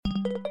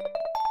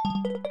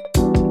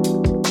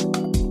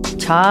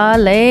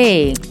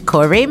Charlie.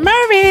 Corey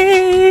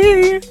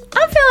Murray. I'm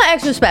feeling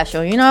extra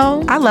special, you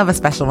know? I love a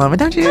special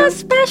moment, don't you? A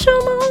special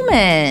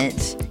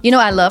moment. You know,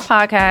 I love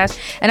podcasts,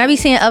 and I be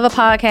seeing other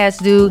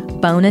podcasts do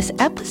bonus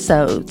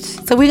episodes.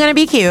 So we're going to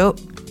be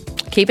cute.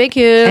 Keep it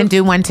cute. And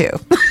do one too.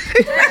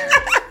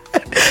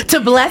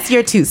 To bless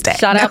your Tuesday.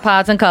 Shout out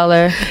Pods and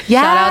Color. Yes.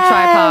 Shout out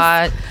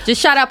Tripod.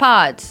 Just shout out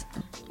Pods.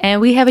 And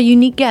we have a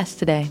unique guest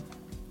today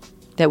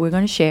that we're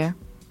going to share.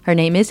 Her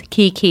name is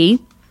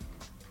Keke.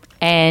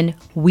 And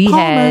we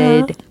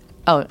had...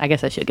 Oh, I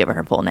guess I should give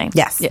her full name.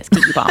 Yes. Yes,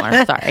 Keke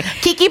Palmer. Sorry.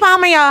 Keke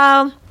Palmer,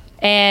 y'all.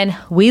 And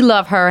we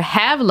love her,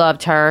 have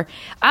loved her.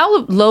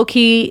 I'll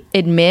low-key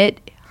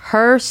admit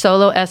her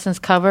Solo Essence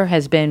cover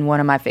has been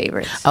one of my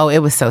favorites. Oh, it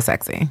was so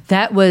sexy.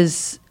 That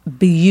was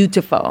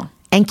beautiful.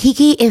 And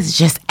Keke is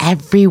just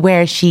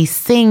everywhere. She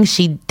sings,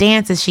 she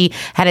dances, she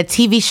had a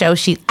TV show,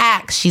 she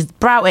acts, she's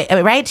Broadway,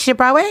 right? She's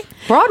Broadway?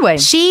 Broadway.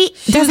 She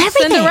does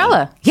everything.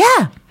 Cinderella.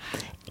 Yeah.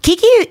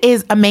 Keke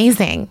is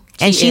amazing.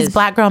 And she's is.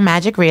 Black Girl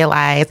Magic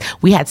Realized.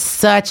 We had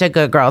such a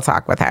good girl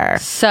talk with her.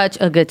 Such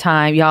a good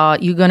time, y'all.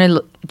 You're going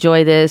to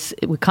enjoy this.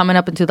 We're coming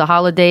up into the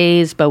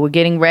holidays, but we're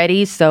getting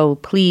ready. So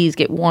please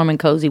get warm and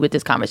cozy with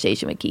this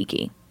conversation with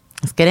Keke.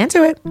 Let's get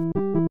into it.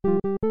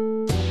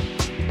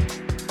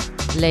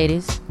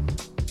 Ladies.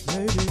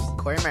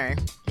 Corey Murray.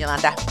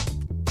 Yolanda.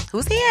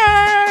 Who's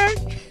here?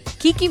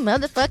 Keke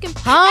motherfucking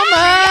Palmer.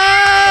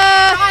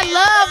 I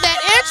love that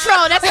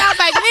intro. That sounds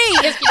like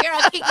me. It's your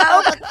girl,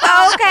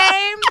 Keke.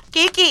 Okay.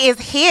 Keke is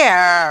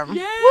here.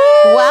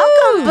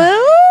 Welcome,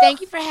 boo.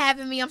 Thank you for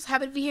having me. I'm so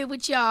happy to be here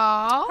with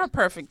y'all. Her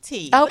perfect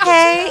tea.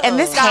 Okay. And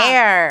this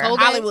hair. Hold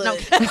on. Hollywood. No.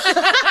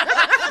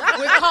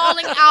 We're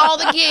calling all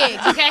the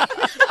gigs, okay?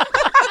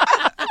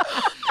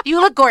 You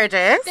look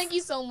gorgeous. Thank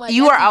you so much.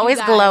 You Thank are always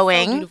guys.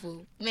 glowing. So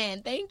beautiful.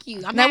 Man, thank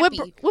you. I'm Now,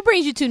 happy. what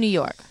brings you to New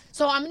York?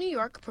 So I'm in New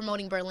York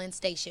promoting Berlin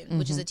Station,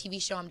 which is a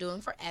TV show I'm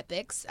doing for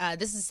Epix.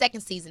 This is the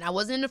second season. I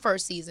wasn't in the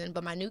first season,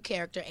 but my new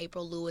character,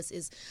 April Lewis,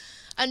 is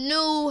a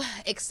new,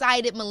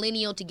 excited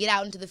millennial to get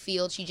out into the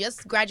field. She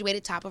just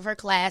graduated top of her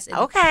class in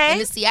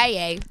the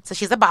CIA. So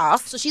she's a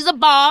boss. So she's a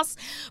boss.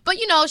 But,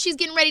 you know, she's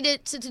getting ready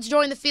to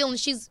join the field, and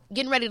she's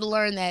getting ready to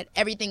learn that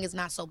everything is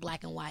not so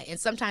black and white. And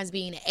sometimes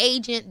being an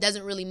agent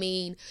doesn't really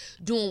mean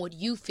doing what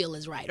you feel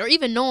is right or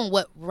even knowing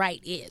what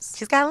right is.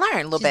 She's got to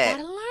learn a little bit. She's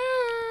got to learn.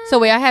 So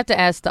wait, I have to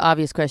ask the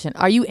obvious question.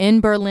 Are you in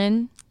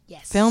Berlin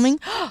Yes. filming?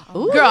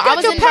 Ooh, girl, I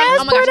was in Berlin.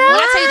 Oh my gosh. When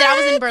I tell you that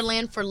I was in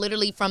Berlin for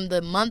literally from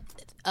the month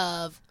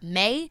of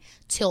May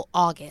till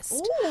August.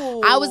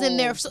 Ooh. I was in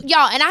there,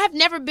 y'all, and I have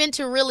never been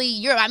to really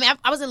Europe. I mean,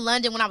 I was in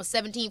London when I was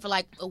 17 for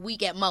like a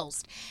week at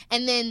most.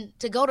 And then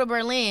to go to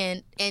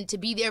Berlin and to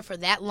be there for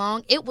that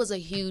long, it was a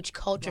huge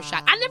culture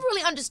shock. I never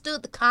really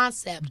understood the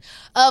concept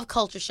of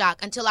culture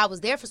shock until I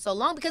was there for so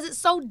long because it's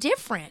so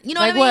different. You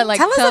know Like what I mean? what? Like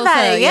Tell us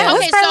about it. Yeah.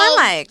 What's Berlin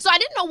like? So I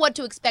didn't know what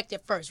to expect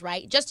at first,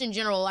 right? Just in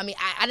general, I mean,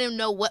 I didn't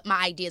know what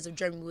my ideas of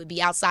Germany would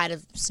be outside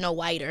of Snow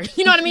White or,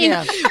 you know what I mean?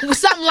 Yeah.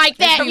 Something like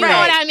that, you know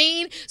Right. what I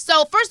mean?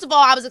 So first of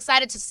all, I was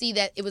excited to see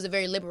that it was a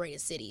very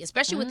liberated city,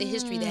 especially with the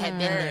history that had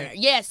been there.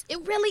 Yes, it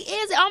really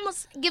is. It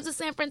almost gives a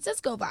San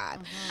Francisco vibe.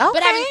 Okay.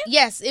 But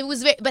it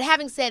was. But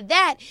having said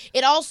that,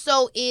 it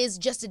also is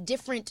just a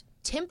different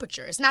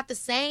temperature. It's not the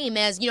same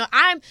as, you know,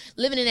 I'm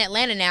living in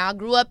Atlanta now. I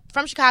grew up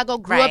from Chicago,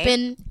 grew up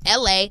in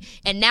LA,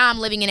 and now I'm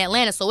living in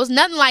Atlanta. So it's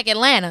nothing like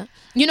Atlanta.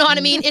 You know what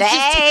I mean? It's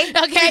just,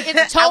 okay,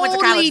 it's I went to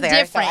totally college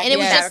there, different. so I And it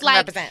was can just like,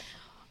 represent.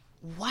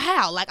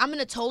 wow, like I'm in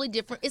a totally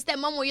different, it's that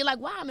moment where you're like,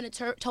 wow, I'm in a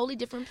totally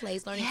different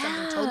place, learning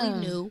something totally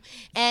new.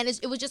 And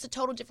it was just a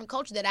total different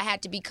culture that I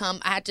had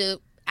to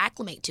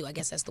acclimate to. I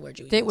guess that's the word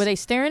you use. Were they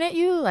staring at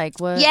you? Like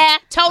what? Yeah,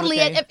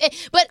 totally. Okay.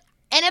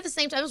 And at the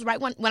same time, it was right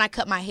when I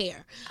cut my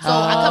hair. So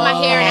I cut my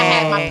hair and I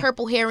had my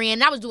purple hair in.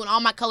 And I was doing all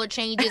my color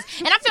changes.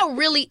 And I felt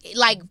really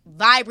like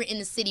vibrant in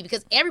the city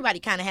because everybody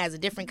kind of has a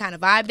different kind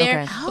of vibe there.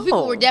 Okay. But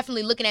people were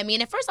definitely looking at me.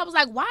 And at first I was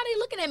like, why are they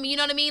looking at me? You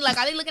know what I mean? Like,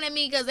 are they looking at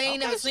me because they ain't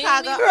never seen me?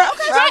 Chicago.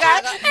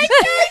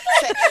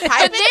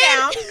 Pipe it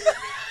down.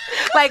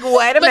 Like,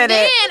 wait a But minute.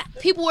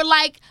 then people were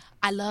like,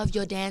 I love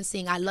your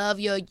dancing. I love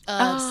your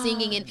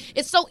singing. And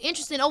it's so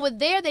interesting. Over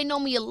there, they know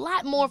me a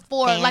lot more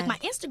for like my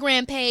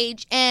Instagram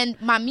page and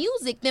my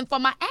music than for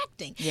my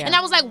acting. Yeah. And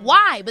I was like,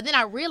 why? But then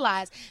I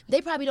realized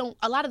they probably don't,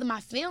 a lot of my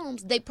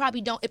films, it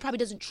probably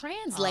doesn't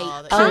translate.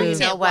 Oh, you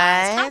know what?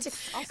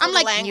 I'm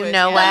like, You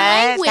know the what?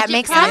 language, That it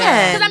makes probably-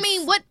 sense. Because I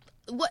mean, what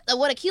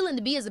Akilah and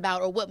the Bee is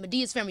about, or what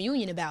Medea's Family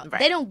Union about,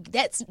 they don't.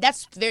 That's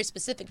very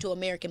specific to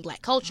American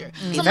Black culture.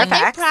 So I'm like,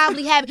 facts. they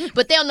probably have,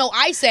 but they'll know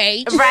Ice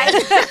Age, Right. you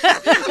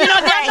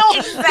know, they'll know me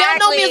as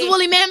Exactly.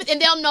 Woolly Mammoth,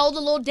 and they'll know the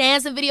little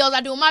dancing videos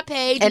I do on my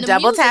page And the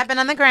double music. tapping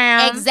on the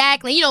ground.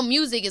 Exactly. You know,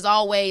 music is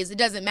always, it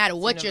doesn't matter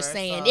what you're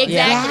saying. universal.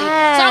 Exactly.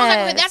 Yes. So I was like,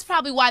 okay, that's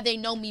probably why they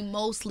know me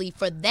mostly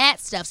for that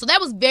stuff. So that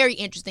was very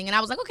interesting. And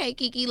I was like, okay,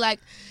 Keke, like,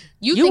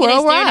 you thinking they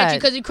staring at you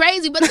because you're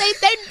crazy, but they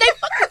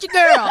fuck with you,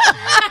 girl.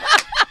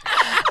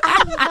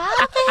 I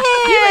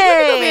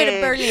love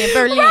it.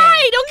 Berlin.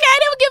 Right, okay,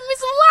 they were giving me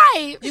some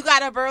life. You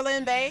got a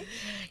Berlin bae?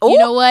 You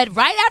know what?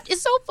 Right after,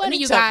 it's so funny,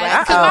 you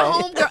guys. Because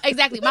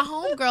my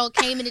Uh-oh. homegirl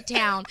came into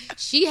town.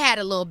 She had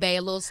a little bae,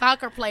 a little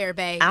soccer player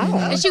bae. Oh.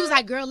 And she was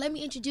like, girl, let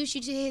me introduce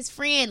you to his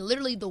friend.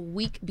 Literally the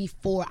week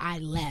before I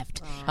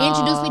left.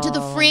 Introduced me to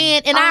the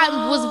friend. And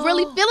I was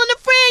really feeling the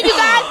friend, you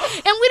guys.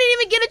 And we didn't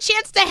even get a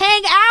chance to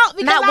hang out.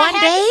 Because Not one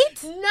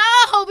date?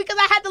 No, because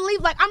I had to leave.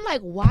 I'm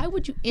like, why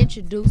would you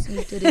introduce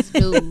me to this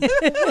dude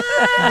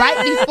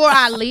right before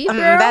I leave, girl?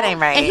 That ain't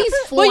right. And he's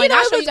Well, foreign. you know,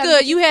 I'll it show was guys-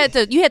 good.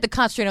 You had to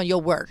concentrate on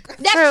your work.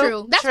 That's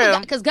true. That's true.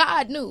 because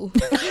God knew.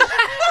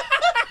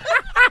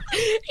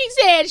 He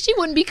said she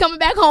wouldn't be coming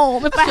back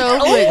home if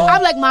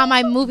I'm like, Mom,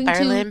 I'm moving to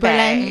Berlin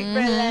Berlin.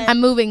 Bay. I'm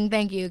moving.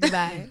 Thank you.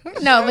 Goodbye.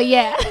 No, but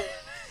yeah.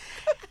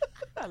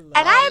 And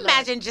I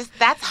imagine just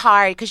that's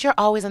hard because you're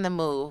always on the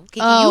move.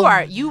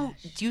 Keke,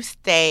 you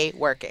stay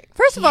working.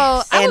 First of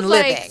all, I And was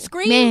living. like,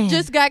 Scream Man.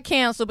 just got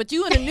canceled, but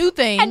you in a new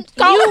thing. And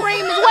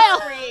Scream as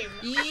well.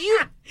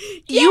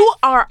 You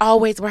are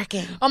always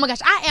working. Oh my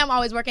gosh, I am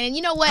always working. And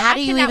you know what? How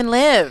do you even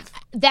live?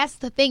 That's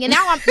the thing. And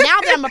now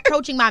that I'm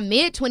approaching my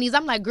mid-20s,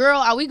 I'm like, girl,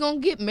 are we gonna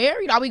get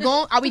married? Are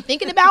we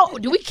thinking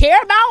about, do we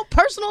care about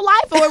personal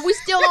life, or are we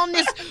still on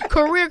this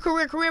career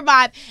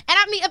vibe? And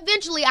I mean,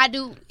 eventually I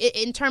do,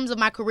 in terms of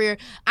my career,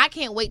 I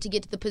can't wait to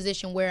get to the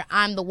position where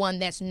I'm the one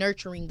that's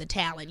nurturing the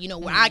talent,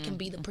 where I can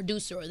be the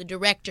producer or the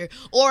director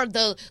or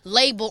the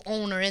label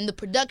owner and the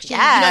production,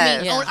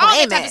 Yes. all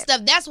that type of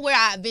stuff. That's where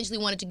I eventually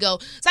wanted to go.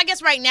 So I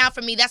guess right now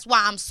for me, that's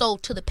why I'm so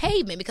to the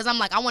pavement, because I'm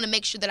like, I want to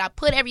make sure that I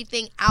put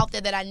everything out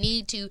there that I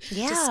need to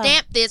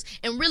stamp this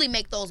and really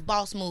make those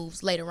boss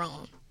moves later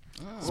on.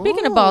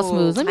 Speaking of boss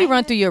moves, let me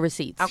run through your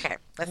receipts. Okay,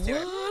 let's do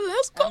it.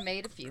 Let's go. I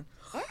made a few.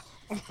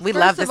 We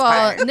love this First of all,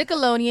 part.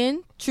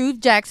 Nickelodeon,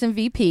 Truth Jackson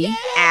VP,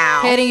 Ow.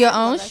 heading your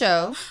own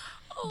show.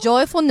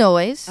 Joyful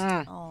Noise.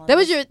 Mm. That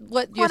was your of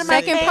my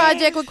second faves.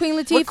 project with Queen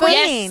Latifah? Queen.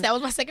 Yes, that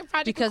was my second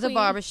project. Because with of Queen.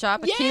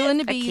 Barbershop. Yes. Akila and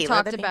the Bee you Akila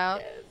talked the Bee.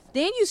 about.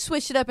 Then you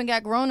switched it up and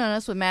got grown on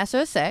us with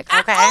Master of Sex.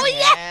 Okay. Oh,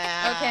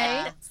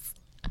 yeah. Okay.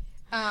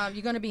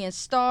 You're going to be in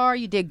Star.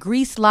 You did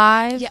Grease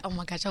Live. Yeah. Oh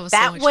my gosh, that was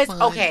That so much was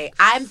fun. okay.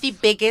 I'm the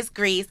biggest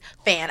Grease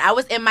fan. I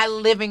was in my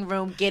living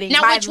room getting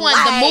Now, my which one?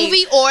 life. The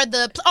movie or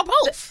the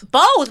both?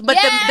 Both, but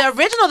Yes. the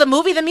original, the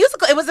movie, the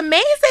musical, it was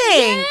amazing.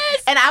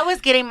 Yes. And I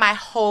was getting my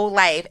whole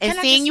life. And Can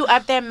I seeing just- you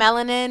up there,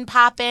 melanin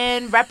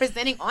popping,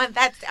 representing on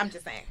that, I'm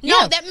just saying. No,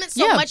 Yeah. that meant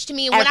so Yeah. much to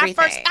me. And when I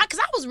first, Everything. because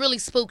I was really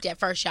spooked at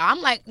first, y'all.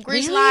 I'm like,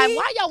 Grease Really? Live,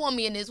 why y'all want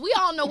me in this? We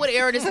all know what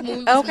era this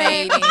movie was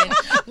Okay. made in.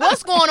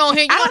 What's going on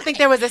here? You I know, don't think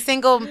there was a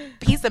single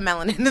piece of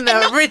melanin in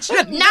the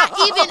original. not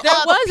even There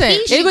a wasn't.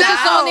 piece, It was you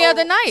just guys. on the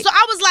other night. So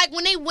I was like,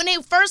 when they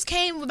first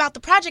came about the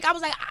project, I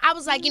was like,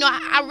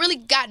 I really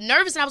got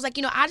nervous, and I was like,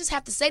 I just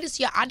have to say this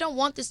to you. I don't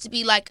want this to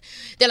be like,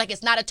 they're like,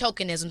 it's not a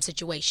tokenism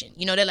situation.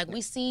 They're like,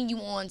 we seen you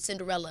on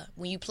Cinderella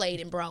when you played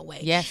in Broadway.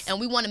 Yes. And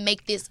we want to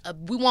make this,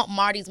 we want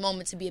Marty's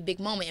moment to be a big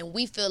moment, and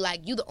we feel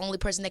like you're the only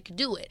person that could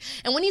do it.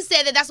 And when he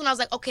said that, that's when I was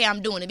like, okay,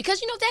 I'm doing it.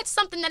 Because, that's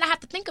something that I have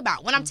to think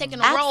about when I'm taking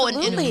a role in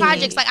Absolutely.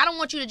 projects. Like, I don't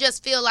want you to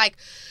just feel like,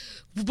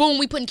 boom,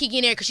 we putting Keke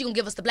in there because she's gonna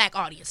give us the black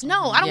audience.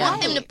 No, I don't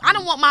want them to. I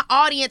don't want my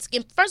audience.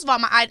 And first of all,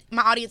 my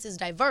audience is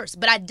diverse,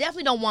 but I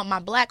definitely don't want my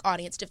black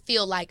audience to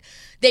feel like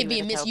they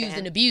being misused token.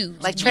 and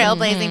abused. Like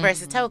trailblazing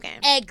versus token.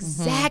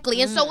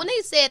 Exactly. And so when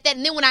they said that,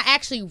 and then when I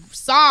actually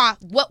saw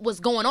what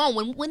was going on,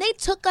 when they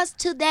took us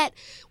to that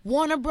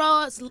Warner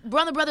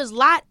Brothers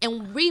lot,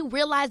 and we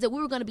realized that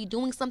we were going to be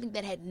doing something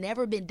that had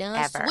never been done,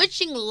 Ever.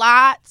 switching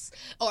lots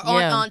or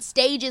Yeah. on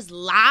stages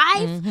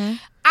live,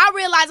 I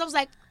realized, I was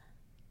like,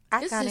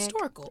 this is Iconic.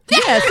 historical.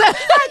 Yes.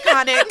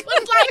 Iconic. It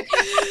was like,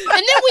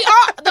 and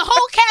then the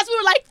whole cast, we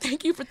were like,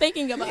 thank you for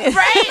thinking about it.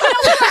 Right? We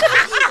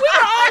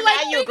were all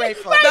like, Now you're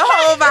grateful. Right, The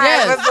whole vibe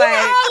Yes. was we were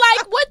like, all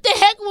like, what the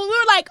heck? Well, we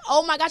were like,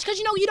 oh my gosh, because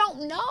you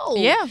don't know.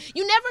 Yeah.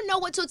 You never know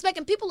what to expect,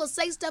 and people will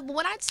say stuff, but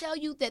when I tell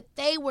you that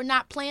they were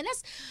not playing,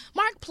 that's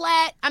Mark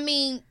Platt. I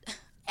mean,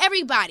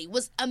 everybody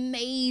was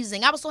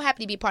amazing. I was so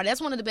happy to be a part of it.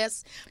 That's one of the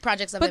best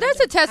projects I've But ever that's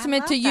done. a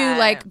testament to love you. that.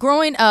 Like,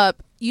 growing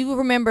up, you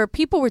remember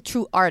people were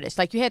true artists.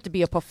 Like, you had to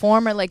be a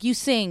performer. Like, you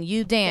sing,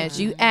 you dance,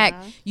 you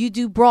act, you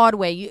do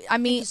Broadway. I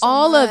mean, you so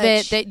all of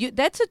much. it.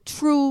 That's a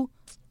true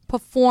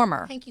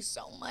performer. Thank you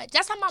so much.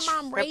 That's how my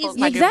mom raised Triple,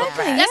 me.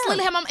 Exactly, That's yeah.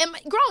 literally how my and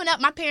growing up.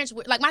 My parents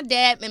were like, my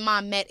dad and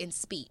mom met in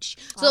speech,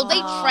 so they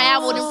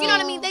traveled, and you know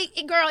what I mean.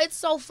 Girl, it's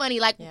so funny.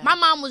 Like my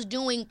mom was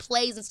doing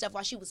plays and stuff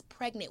while she was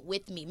pregnant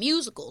with me,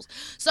 musicals.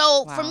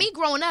 So for me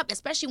growing up,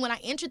 especially when I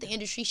entered the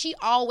industry, she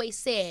always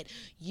said,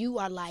 "You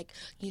are like,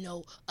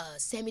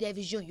 Sammy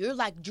Davis Jr. You're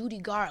like Judy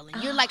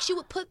Garland. You're like." She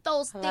would put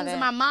those things in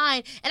my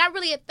mind, and I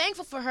really am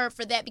thankful for her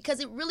for that, because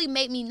it really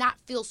made me not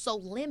feel so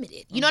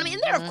limited. You know what I mean?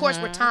 And there, of course,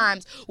 were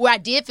times where I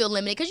did feel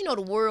limited because,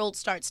 the world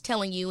starts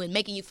telling you and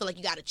making you feel like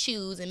you got to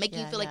choose and making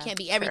you feel like you can't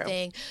be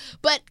everything.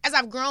 But as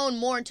I've grown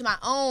more into my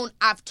own,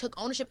 I've took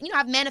ownership.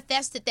 I've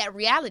manifested that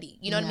reality,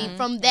 you know what I mean,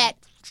 from that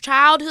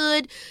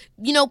childhood,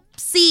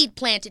 seed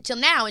planted till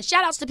now. And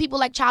shout outs to people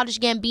like Childish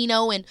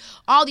Gambino and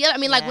all the other.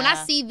 Like when I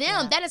see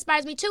them, that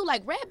inspires me too.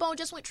 Like Redbone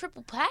just went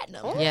triple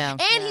platinum.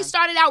 And he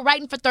started out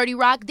writing for 30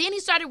 Rock. Then he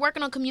started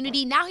working on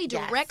Community. Now he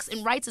directs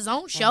and writes his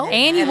own show.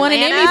 And he won an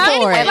Emmy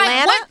for it.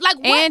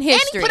 And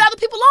history. And he put other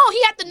people on.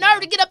 He had the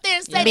nerve to get up there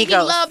and say that he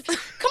loved.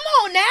 Come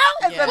on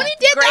now. When he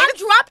did that, I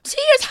dropped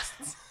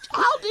tears.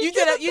 You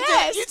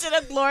did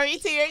a glory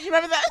tear. You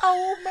remember that?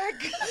 Oh my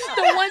God.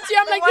 The one tear.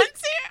 I'm like, one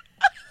tear.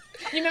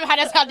 You remember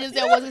that's how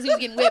Denzel was because he was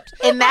getting whipped.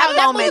 In that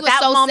moment,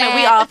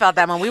 we all felt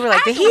that moment. We were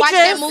like, did he watch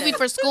that movie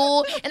for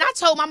school? And I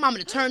told my mama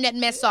to turn that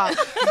mess off.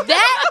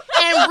 That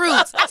and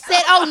Roots. I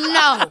said, oh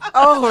no.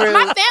 Oh, Roots.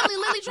 My family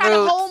literally tried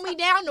to hold me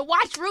down to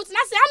watch Roots, and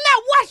I said, I'm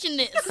not watching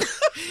this.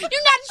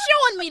 You're not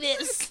showing me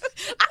this.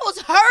 I was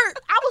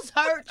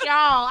hurt,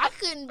 y'all. I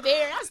couldn't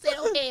bear it. I said,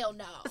 oh hell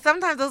no.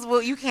 Sometimes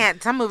you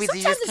can't. Some movies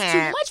you just can't. Sometimes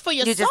it's too much for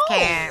your soul. You just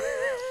can't.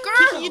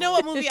 Girl. You know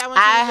what movie I want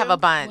you to do? I have a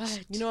bunch.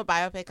 What? You know what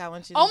biopic I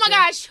want you to do? Oh my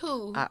gosh,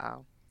 who?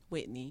 Uh-oh.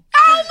 Whitney.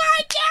 Oh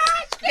my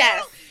gosh.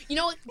 Yes. You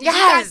know what? Did you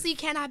guys see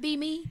Can I Be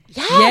Me?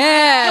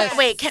 Yes.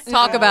 Wait,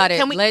 talk about it.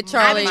 Can we, let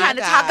Charlie. I'm trying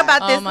to talk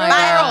about this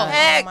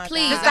viral.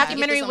 Please. This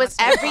documentary was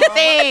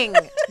everything.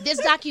 This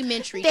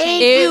documentary.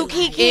 Thank you,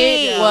 Keke.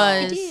 It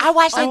was. I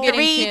watched it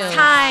 3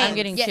 times. I'm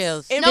getting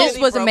chills. This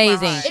was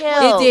amazing.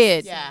 It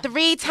did. Yeah.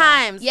 3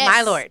 times. Yes.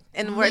 My Lord.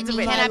 In the words of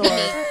Whitney.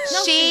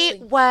 She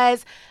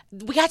was.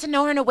 We got to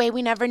know her in a way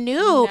we never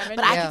knew. But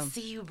I could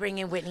see you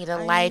bringing Whitney to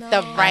life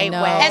the right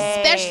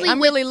way. Especially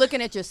I'm really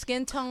looking at your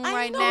skin tone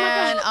right now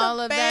and all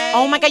of that.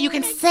 Oh my God, you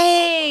can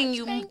sing,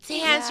 you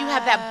dance, you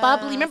have that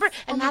bubbly. Remember?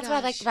 And that's what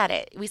I liked about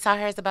it. We saw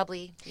her as a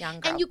bubbly young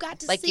girl. And you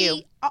got to like see,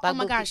 you. Oh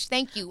my gosh,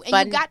 thank you.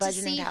 And you got to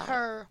see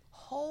her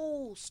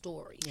whole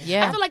story.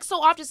 Yeah. I feel like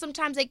so often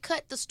sometimes they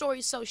cut the story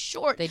so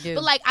short. They do.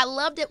 But like I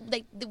love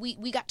that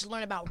we got to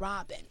learn about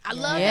Robin. I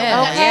love that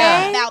we got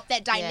to learn about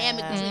that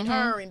dynamic between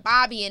her and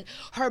Bobby and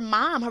her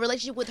mom, her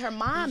relationship with her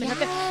mom and her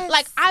family.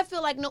 Like I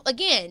feel like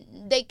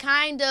they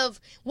kind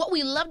of what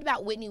we loved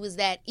about Whitney was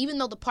that even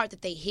though the part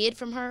that they hid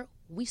from her,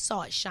 we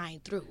saw it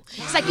shine through.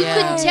 It's like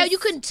you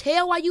couldn't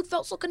tell why you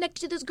felt so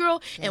connected to this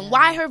girl and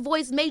why her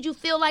voice made you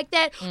feel like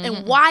that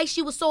and why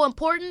she was so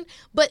important.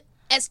 But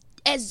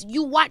as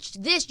you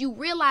watched this, you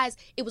realize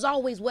it was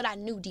always what I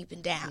knew deep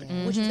and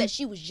down, which was that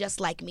she was just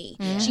like me.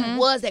 She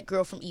was that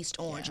girl from East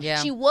Orange.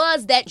 Yeah. She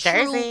was that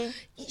true.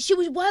 She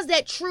was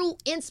that true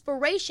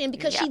inspiration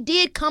because she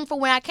did come from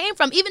where I came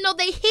from. Even though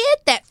they hid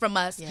that from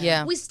us,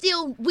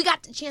 we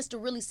got the chance to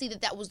really see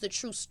that was the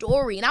true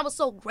story, and I was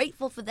so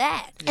grateful for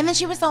that. And then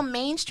she was so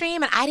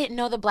mainstream, and I didn't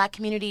know the Black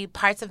community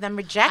parts of them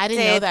rejected. I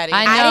didn't know that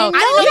either. I know.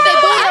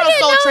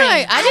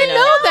 I didn't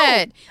know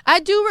that.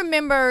 I do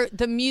remember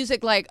the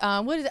music, like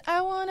what is it? I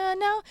wanna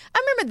know. I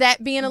remember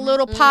that being a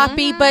little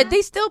poppy, but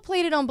they still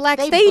played it on Black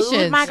stations.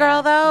 Booed my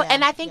girl though,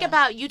 and I think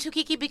about you too,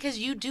 Keke, because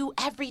you do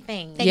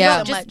everything. You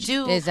don't just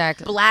do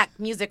Black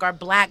music or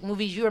Black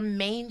movies. You're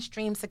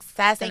mainstream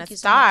success and a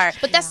star. So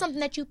but that's something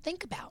that you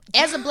think about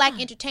as a Black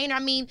entertainer. I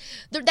mean,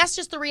 that's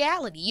just the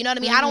reality. You know what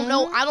I mean? I don't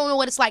know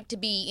what it's like to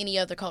be any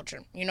other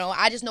culture.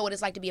 I just know what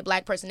it's like to be a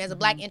Black person. As a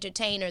Black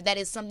entertainer, that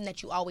is something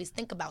that you always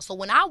think about. So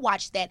when I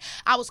watched that,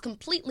 I was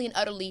completely and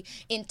utterly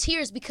in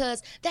tears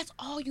because that's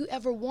all you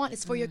ever want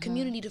is for your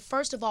community to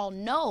first of all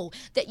know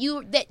that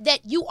you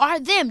are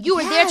them. You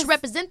are there to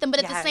represent them,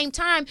 but at the same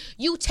time,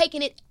 you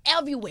taking it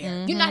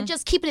everywhere. You're not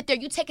just keeping it there.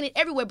 You're taking it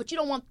everywhere, but you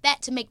don't want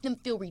that to make them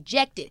feel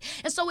rejected.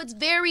 And so it's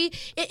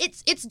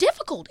it's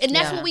difficult. And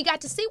that's what we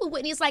got to see with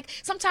Whitney. It's like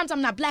sometimes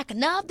I'm not Black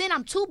enough, then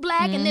I'm too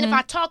Black, and then if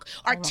I talk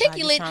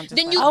articulate,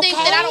 then you think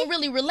that I don't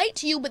really relate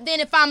to you. But then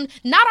if I'm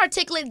not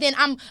articulate, then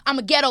I'm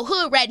a ghetto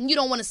hood rat and you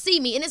don't want to see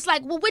me. And it's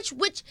like, well,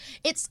 which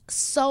it's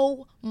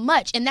so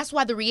much. And that's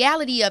why the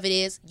reality of it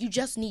is you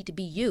just need to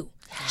be you.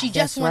 She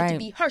just wanted to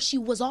be her. She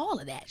was all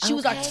of that. She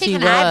was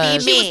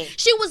articulate.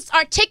 She was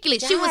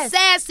articulate. She was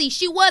sassy.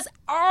 She was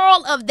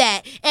all of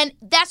that. And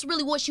that's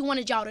really what she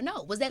wanted y'all to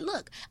know was that,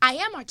 look, I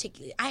am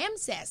articulate. I am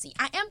sassy.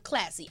 I am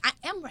classy. I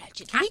am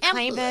ratchet. Can we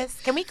claim good.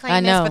 this? Can we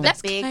claim this for the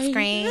big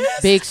screen?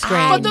 Big screen.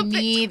 I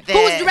need this.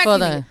 Who's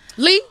directing it?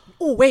 Lee?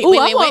 Oh, wait.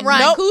 I want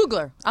Ryan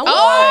Coogler.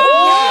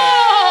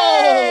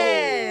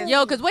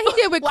 Yo, because what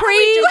he did with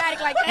Creed.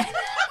 Dramatic like that?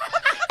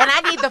 And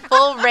I need the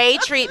full Ray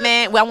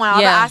treatment. I want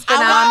all the Oscar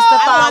noms to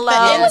follow.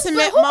 I want the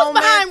intimate moment.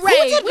 Behind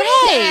Ray? We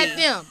had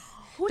them.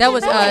 That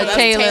was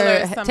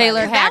Taylor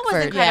Hackford. That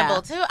was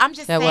incredible too. I'm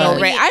just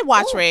saying. Ray, I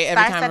watch Ray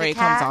every time Ray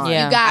comes on.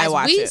 Yeah. You guys, I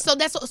watch it.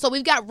 So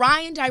we've got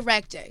Ryan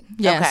directing.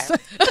 Yes.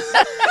 Okay.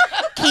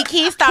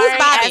 Keke starring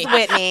as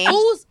Whitney.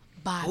 Who's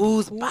Bobby?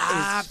 Who's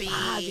Bobby?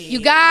 You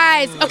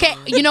guys, okay.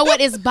 You know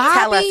what is Bobby?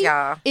 Tell us,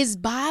 y'all. Is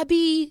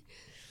Bobby?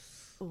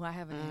 Oh, I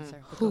have an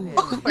answer.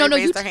 No,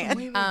 you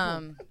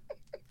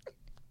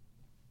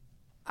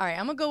All right,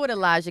 I'm gonna go with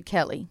Elijah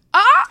Kelly.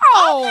 Oh,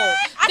 girl.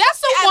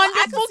 That's a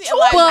wonderful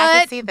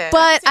choice.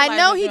 But I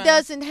know he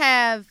doesn't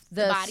have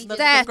the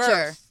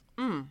stature.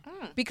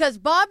 Because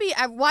Bobby,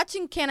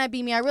 watching Can I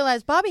Be Me, I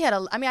realized Bobby had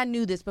I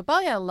knew this, but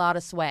Bobby had a lot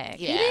of swag.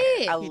 Yeah,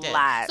 he did. A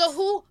lot. So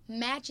who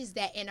matches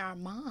that in our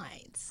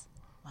minds?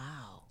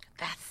 Wow.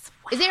 That's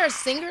Is there a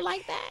singer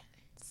like that?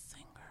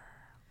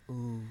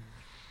 Ooh.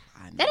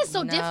 That is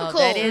so difficult.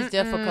 That is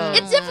difficult.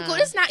 It's difficult.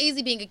 It's not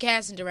easy being a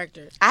casting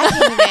director. I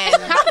can't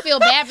even. I feel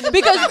bad for them.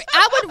 Because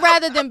I would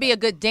rather them be a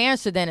good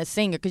dancer than a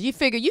singer. Because you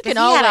figure you can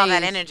always had all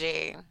that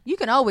energy. You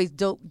can always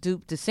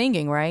dupe the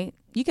singing, right?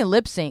 You can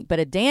lip sync, but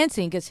a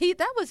dancing, because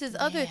that was his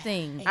other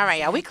thing. All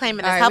right, y'all, we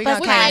claiming this. All right, Help we us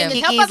gonna claim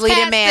claim Keke's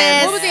leading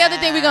man. What was the other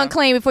thing we gonna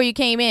claim before you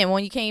came in?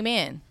 When you came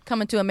in,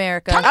 Coming to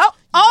America.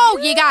 Oh,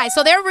 you guys.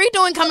 So they're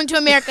redoing Coming to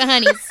America,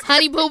 honeys.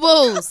 Honey Boo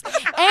Boos.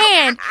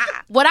 And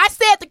what I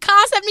said the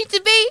concept needs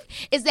to be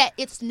is that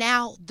it's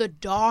now the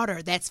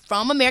daughter that's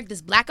from America,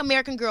 this black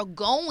American girl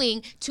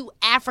going to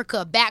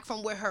Africa back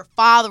from where her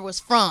father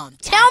was from.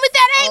 Tell me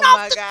that ain't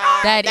off the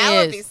chart. That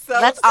would be is. so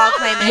Let's all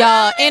claim it.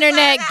 Y'all,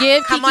 internet,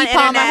 give Come Keke on,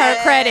 Palmer internet.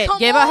 her credit.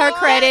 Give her her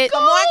credit.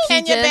 Come on, She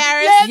Kenya just-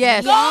 Barris.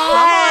 Yes.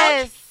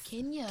 Yes.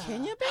 Kenya.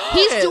 Barris.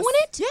 He's doing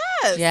it?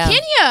 Yes. Yeah.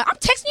 Kenya. I'm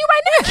texting you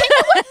right now.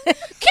 Kenya. What?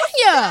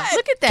 Kenya.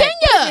 Look at that.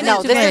 Kenya.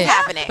 No, this is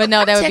happening. But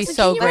no, that would be texting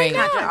so Kenya right great.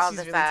 now. Conjure all She's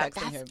this really up.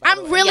 texting him, by I'm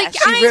the way. really, Yeah, she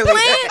I ain't really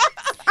playing. is.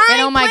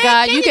 And oh my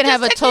God, you can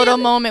have a total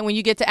moment. moment when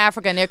you get to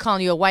Africa and they're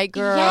calling you a white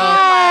girl.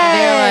 Yes. And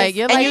they're like,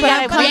 you're And like, you but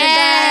gotta I'm come coming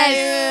back. back.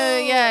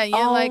 Yeah,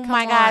 you're Oh like,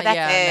 my come God, on. that's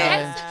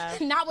Yeah,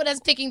 it. no. Not with us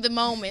picking the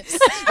moments.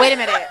 Wait a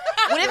minute.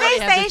 What did they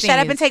have say? the Shut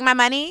up scenes. and take my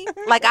money?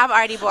 Like, I've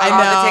already bought I all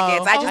the know.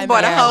 tickets. I just I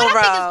bought a know. whole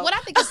row. What I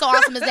think is so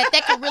awesome is that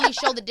could really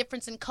show the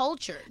difference in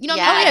culture. You know,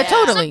 Yeah. what I mean? Oh, yeah,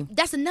 totally.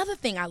 That's another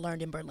thing I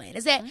learned in Berlin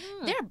is that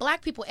there are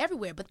black people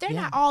everywhere, but they're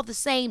not all the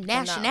same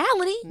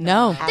nationality.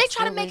 No. They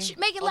try to make it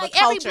Well, like the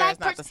every culture black is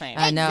not person. the same.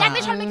 I know. Exactly.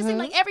 They try to make it seem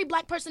like every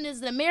black person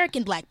is an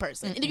American black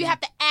person, and then you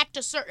have to act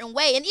a certain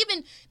way. And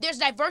even there's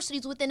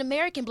diversities within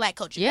American black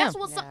culture. Yeah. That's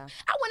what's up.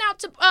 I went out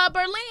to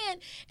Berlin,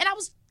 and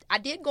I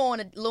did go on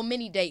a little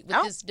mini date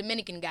with this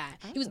Dominican guy.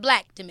 He was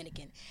black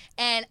Dominican.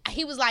 And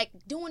he was like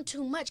doing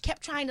too much,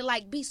 kept trying to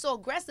like be so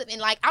aggressive.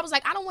 And like, I was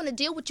like, I don't want to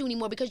deal with you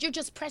anymore because you're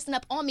just pressing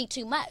up on me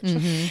too much.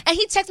 And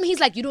he texted me, he's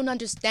like, you don't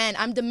understand.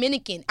 I'm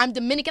Dominican. I'm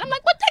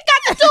like, what that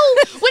got to do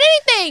with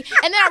anything?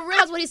 And then I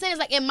realized what he's saying is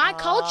like, in my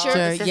culture, Sure,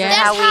 that's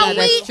yeah, how we.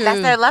 that's true. That's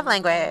their love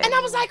language. And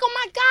I was like, oh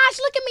my gosh,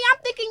 look at me.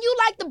 I'm thinking you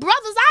like the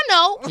brothers I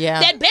know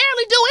that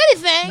barely do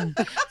anything.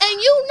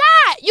 And you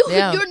not.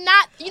 You're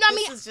not. You know what I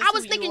mean? This is just I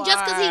was who thinking you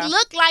just because he are.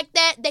 looked like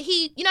that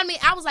he, you know what I mean?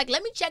 I was like,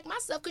 let me check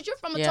myself because you're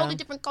from a totally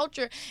different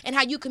culture and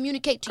how you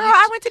communicate to Girl, you.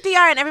 I went to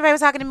DR and everybody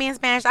was talking to me in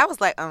Spanish. I was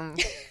like,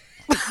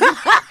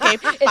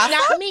 It's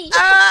not me.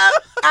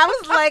 I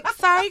was like,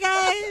 sorry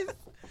guys.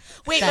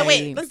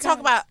 Wait. Let's talk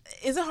about.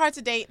 Is it hard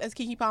to date as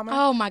Keke Palmer?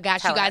 Oh my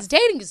gosh, Tell you guys, us.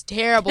 dating is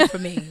terrible for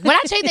me. When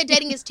I tell you that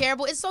dating is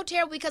terrible, it's so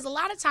terrible because a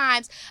lot of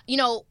times, you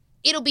know,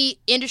 it'll be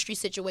industry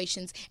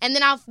situations, and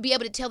then I'll be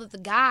able to tell that the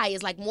guy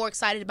is like more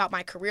excited about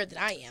my career than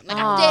I am. Like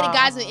I've dated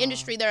guys in the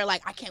industry that are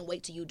like, I can't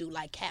wait till you do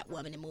like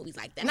Catwoman and movies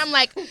like that. And I'm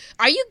like,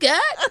 are you good?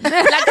 Like,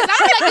 'cause I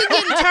feel like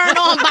you're getting turned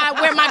on by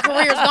where my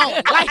career's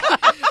going.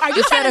 Like, are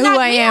you trying to who knock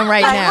I me am out?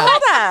 right Like, now.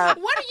 Hold up.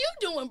 What are you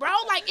doing, bro?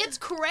 Like, it's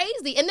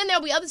crazy. And then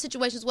there'll be other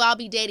situations where I'll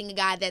be dating a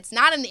guy that's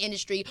not in the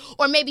industry,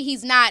 or maybe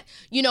he's not,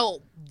 you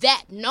know,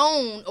 that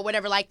known or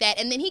whatever like that.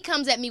 And then he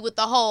comes at me with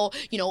the whole,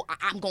 you know,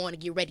 I'm going to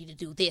get ready to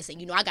do this.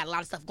 And, you know, I got a lot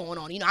of stuff going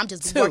on. You know, I'm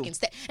just working.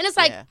 And it's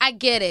like, I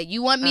get it.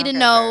 You want me to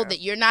know that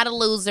you're not a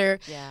loser.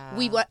 Yeah.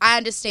 I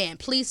understand.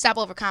 Please stop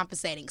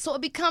overcompensating. So it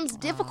becomes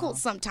difficult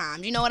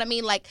sometimes. You know what I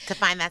mean? Like, To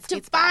find that sweet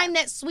to spot. find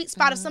that sweet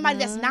spot of somebody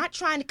that's not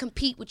trying to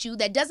compete with you,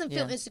 that doesn't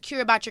feel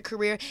insecure about your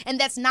career, and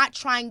that's not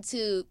trying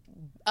to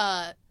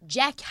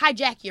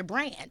hijack your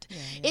brand.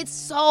 It's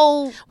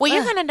so Well,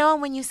 you're going to know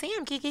him when you see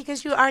him, Keke,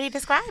 because you already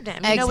described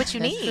him. You know what you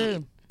That's need.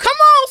 true. come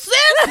on, sis.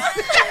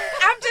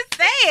 I'm just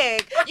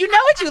saying. You know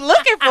what you're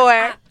looking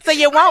for, so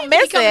you won't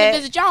miss Coming to it.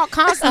 visit y'all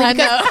constantly. I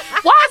know.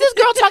 because Why does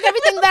this girl talk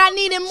everything that I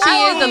need and more? She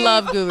is the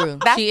love guru.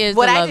 That's She is the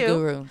what I love do.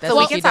 guru. That's So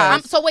what we she can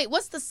talk. does. So wait,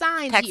 what's the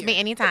sign Text here? me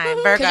anytime.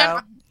 'Cause Virgo.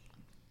 y'all-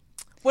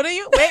 What are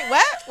you? Wait,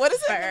 what? What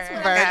is it?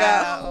 Virgo.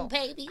 Oh,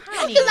 baby.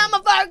 Because I'm a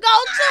Virgo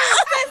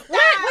too.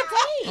 What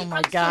day? Oh my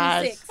I'm gosh.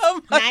 26.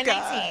 Oh my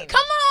 919.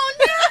 Come on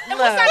now. And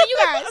what sign are you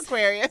guys?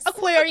 Aquarius.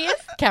 Aquarius.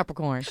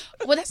 Capricorn.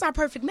 Well, that's our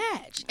perfect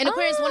match. And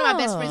Aquarius, one of my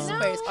best friends is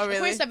Aquarius. Oh, really?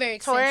 Aquarius are very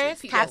Taurus,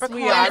 eccentric people.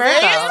 Capricorn, we are.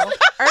 Virgo.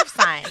 Earth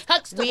sign.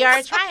 Hucksters. We are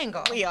a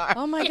triangle. We are.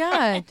 Oh my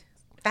God.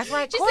 That's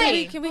right. Just Corey.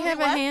 say- Can we have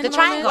a What? hand? The moment?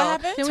 triangle. What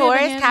happened? Can we have a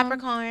Taurus, hand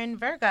Capricorn,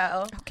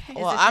 Virgo. Okay.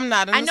 Well, I'm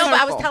not in the I know, but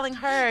I was circle. telling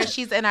her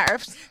she's in our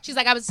Earth. She's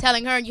like, I was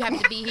telling her, you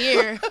have to be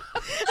here.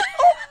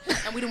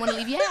 And we don't want to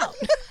leave you out.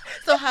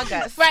 So hug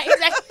us. Right,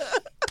 exactly.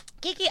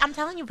 Keke, I'm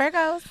telling you,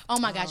 Virgos. Oh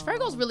my gosh,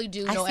 Virgos really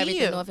do I know see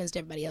everything. you. No offense to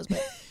everybody else,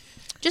 but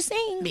just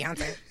saying.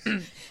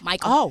 Beyonce.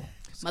 Michael. Oh.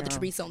 Mother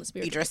Teresa on the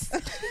spirit. Idris.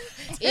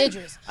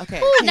 Idris.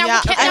 Okay. Ooh, now,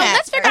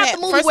 let's figure out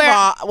the movie First where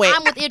of all, wait.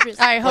 I'm with Idris.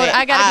 All right, hold Wait, on.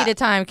 I gotta be the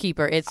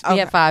timekeeper. We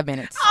have 5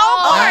 minutes.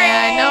 Oh,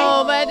 I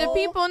know, but the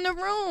people in the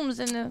rooms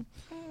and the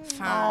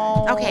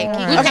Fine. Okay,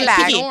 Okay,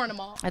 back.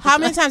 Keke, how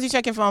many times you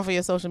check your phone for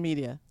your social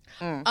media?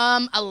 A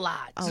lot. A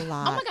lot.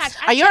 Oh my gosh.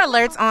 Are your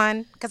alerts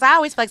on? Because I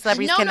always feel like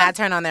celebrities cannot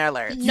turn on their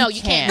alerts. No,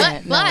 you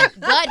can't.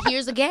 But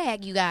here's a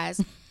gag, you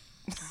guys.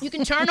 You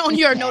can turn on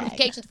your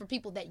notifications for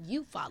people that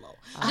you follow,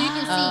 so you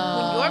can see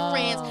when your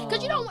friends.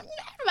 Because you don't want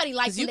everybody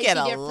likes when they see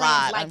their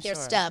friends like their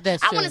stuff.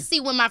 I want to see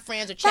when my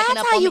friends are checking up on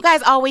me. That's how you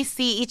guys always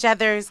see each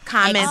other's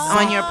comments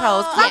on your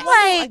posts. I'm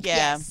like,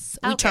 yes.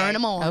 We turn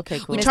them on. Okay,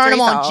 cool. We turn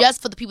them on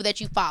just for the people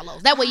that you follow.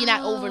 That way you're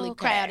not overly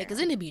crowded, because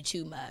then it'd be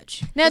too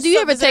much. Now, do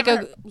you ever take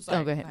a...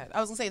 Oh, go ahead.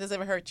 I was going to say, does it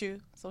ever hurt you,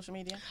 social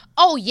media?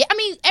 Oh, yeah. I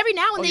mean, every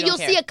now and then you'll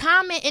see a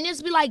comment and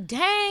it's be like,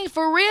 dang,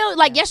 for real?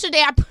 Like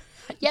yesterday I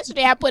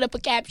put up a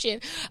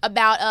caption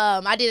about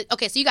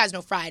so you guys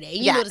know Friday,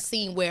 and you know the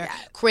scene where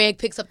Craig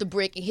picks up the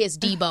brick and hits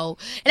Debo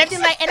and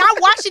everything, like, and I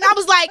watched it and I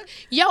was like,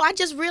 yo, I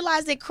just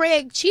realized that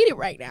Craig cheated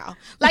right now.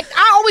 Like,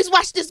 I always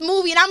watch this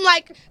movie and I'm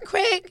like,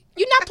 Craig,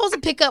 you're not supposed to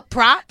pick up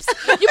props.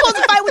 You're supposed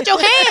to fight with your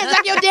hands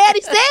like your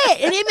daddy said,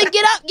 and even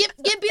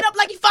get beat up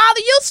like your father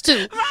used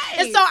to. Right.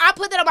 And so I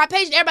put that on my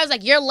page and everybody's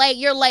like, you're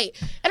late,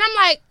 and I'm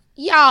like,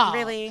 y'all,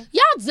 really?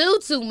 Y'all do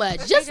too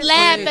much. Just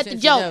laugh at the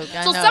joke.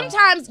 So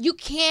sometimes you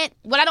can't.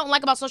 What I don't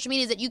like about social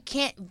media is that you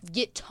can't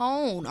get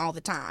tone all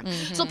the time.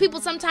 Mm-hmm. So people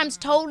sometimes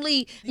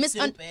totally miss.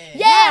 They miss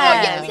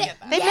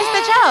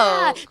the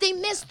joke. They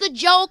miss the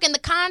joke and the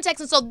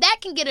context, and so that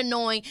can get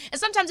annoying. And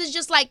sometimes it's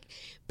just like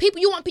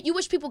people. You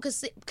wish people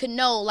could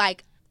know,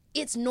 like,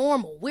 it's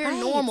normal. We're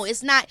normal.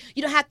 It's not,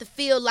 you don't have to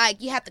feel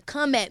like you have to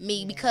come at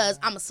me because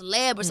I'm a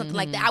celeb or something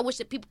like that. I wish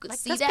that people could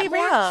see that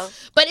more.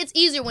 But it's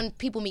easier when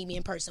people meet me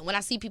in person, when I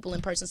see people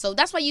in person. So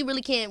that's why you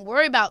really can't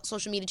worry about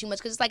social media too much,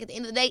 because it's like at the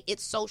end of the day,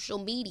 it's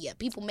social media.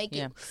 People make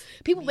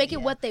it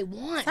what they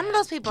want. Some of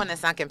those people in a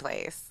sunken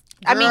place.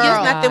 Girl, I mean,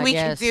 there's nothing we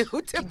can do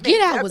to make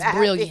Get Out was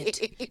brilliant.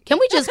 Can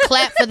we just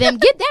clap for them?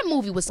 That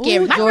movie was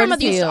scary. My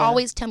grandmother used to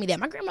always tell me that.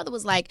 My grandmother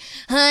was like,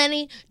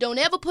 honey, don't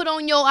ever put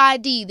on your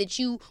ID that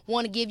you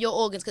want to give your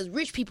organs, because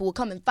rich people will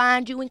come and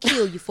find you and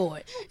kill you for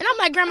it. And I'm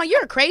like, Grandma,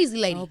 you're a crazy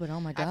lady. Oh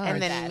my God.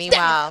 And then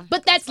meanwhile.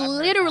 But that's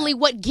literally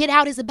what Get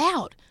Out is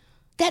about.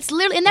 That's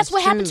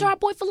what happened to our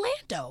boy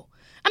Philando.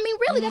 I mean,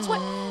 really, that's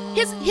what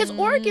his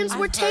organs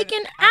were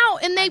taken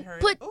out, and they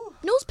put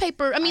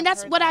newspaper. I mean,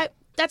 that's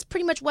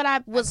pretty much what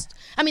I was.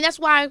 I mean, that's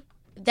why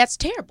that's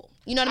terrible.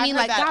 You know what I mean?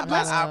 Like, God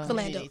bless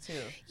Philando.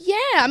 Yeah,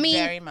 I mean,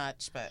 very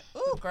much. But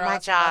girl, my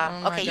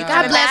job. Okay, you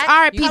God bless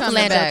R.I.P.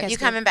 Philando. You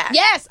coming back?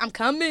 Yes, I'm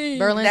coming.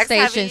 Berlin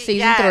Station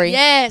season 3.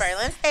 Yes,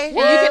 Berlin Station.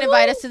 And you can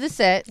invite us to the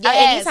set.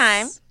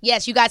 Anytime.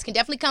 Yes, you guys can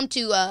definitely come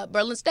to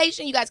Berlin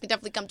Station. You guys can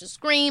definitely come to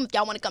Scream. If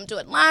y'all want to come to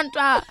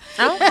Atlanta,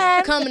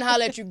 come and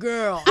holler at your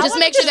girl. Just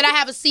make sure that I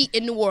have a seat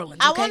in New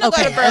Orleans. I want to go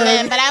to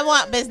Berlin, but I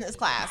want business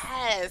class.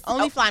 Yes.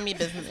 Only fly me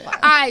business class.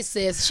 All right,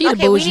 sis. She the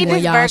bougie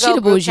one, y'all. She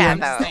the bougie one.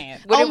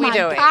 What are we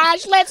doing?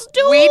 Gosh, let's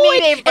do we it.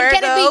 Need a Virgo and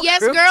can it be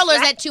Yes Girl, or is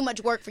chat? that too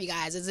much work for you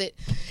guys? Is it,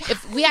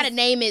 if we had to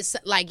name it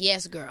like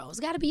Yes Girl, it's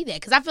got to be that,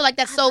 because I feel like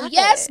that's so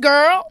Yes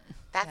Girl.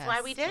 That's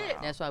why we did it.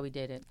 That's why we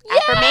did it.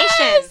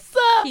 Affirmations.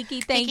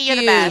 Keke, thank you. You're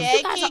the best.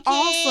 You guys are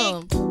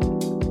awesome.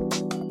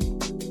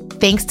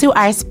 Thanks to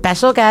our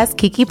special guest,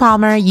 Keke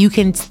Palmer. You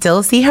can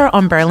still see her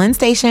on Berlin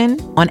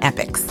Station on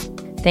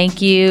Epix.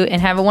 Thank you,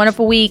 and have a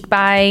wonderful week.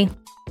 Bye.